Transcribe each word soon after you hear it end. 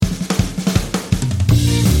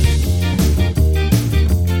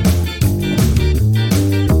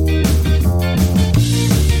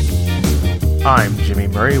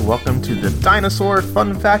Murray. Welcome to the Dinosaur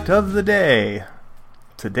Fun Fact of the Day.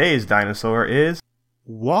 Today's dinosaur is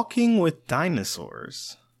Walking with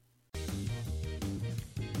Dinosaurs.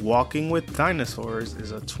 Walking with Dinosaurs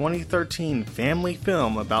is a 2013 family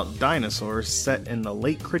film about dinosaurs set in the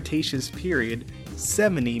late Cretaceous period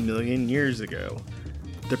 70 million years ago.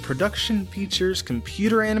 The production features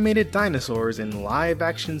computer-animated dinosaurs in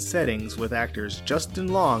live-action settings with actors Justin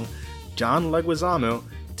Long, John Leguizamo,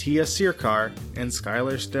 Tia Sircar, and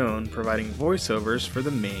Skylar Stone providing voiceovers for the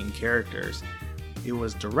main characters. It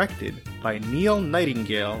was directed by Neil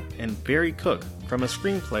Nightingale and Barry Cook from a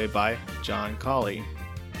screenplay by John Colley.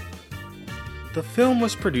 The film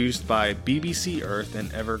was produced by BBC Earth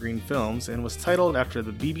and Evergreen Films and was titled after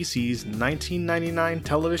the BBC's 1999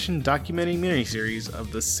 television documentary miniseries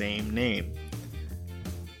of the same name.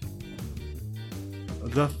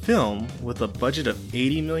 The film, with a budget of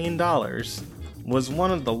 $80 million, was one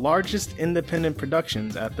of the largest independent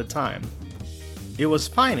productions at the time. It was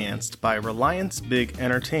financed by Reliance Big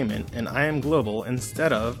Entertainment and IM Global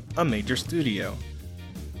instead of a major studio.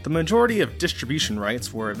 The majority of distribution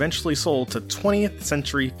rights were eventually sold to 20th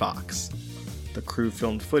Century Fox. The crew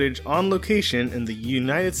filmed footage on location in the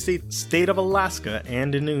United States state of Alaska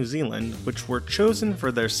and in New Zealand, which were chosen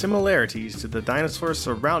for their similarities to the dinosaur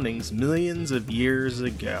surroundings millions of years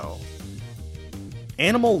ago.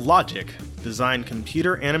 Animal Logic designed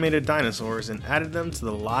computer-animated dinosaurs and added them to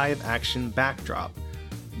the live-action backdrop.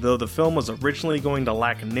 Though the film was originally going to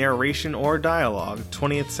lack narration or dialogue,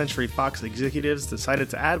 20th Century Fox executives decided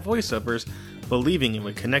to add voiceovers, believing it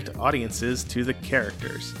would connect audiences to the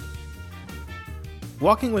characters.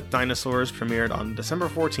 Walking with Dinosaurs premiered on December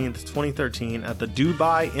 14th, 2013 at the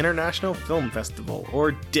Dubai International Film Festival,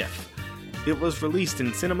 or DIFF. It was released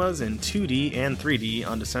in cinemas in 2D and 3D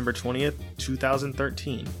on December 20th,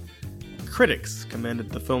 2013. Critics commended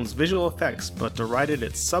the film's visual effects but derided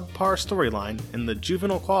its subpar storyline and the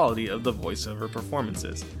juvenile quality of the voiceover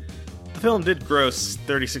performances. The film did gross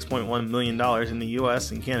 $36.1 million in the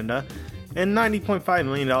US and Canada and $90.5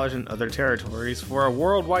 million in other territories for a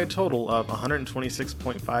worldwide total of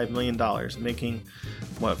 $126.5 million, making,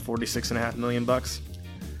 $46.5 million bucks?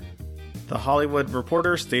 The Hollywood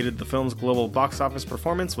Reporter stated the film's global box office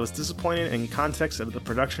performance was disappointing in context of the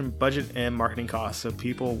production budget and marketing costs, so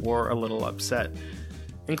people were a little upset.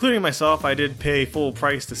 Including myself, I did pay full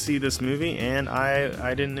price to see this movie, and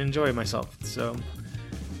I didn't enjoy myself, so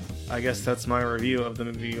I guess that's my review of the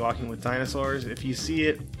movie Walking with Dinosaurs. If you see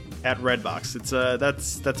it at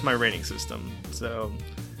Redbox, that's my rating system, so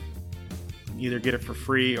either get it for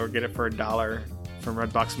free or get it for $1 from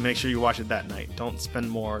Redbox. Make sure you watch it that night. Don't spend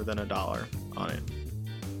more than $1 on it.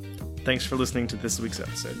 Thanks for listening to this week's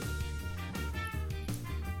episode.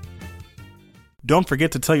 Don't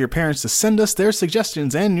forget to tell your parents to send us their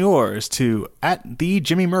suggestions and yours to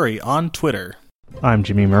 @TheJimmyMurray on Twitter. I'm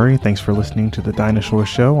Jimmy Murray. Thanks for listening to The Dinosaur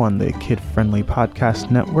Show on the Kid Friendly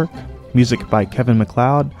Podcast Network. Music by Kevin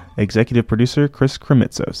MacLeod. Executive producer Chris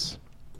Kremitzos.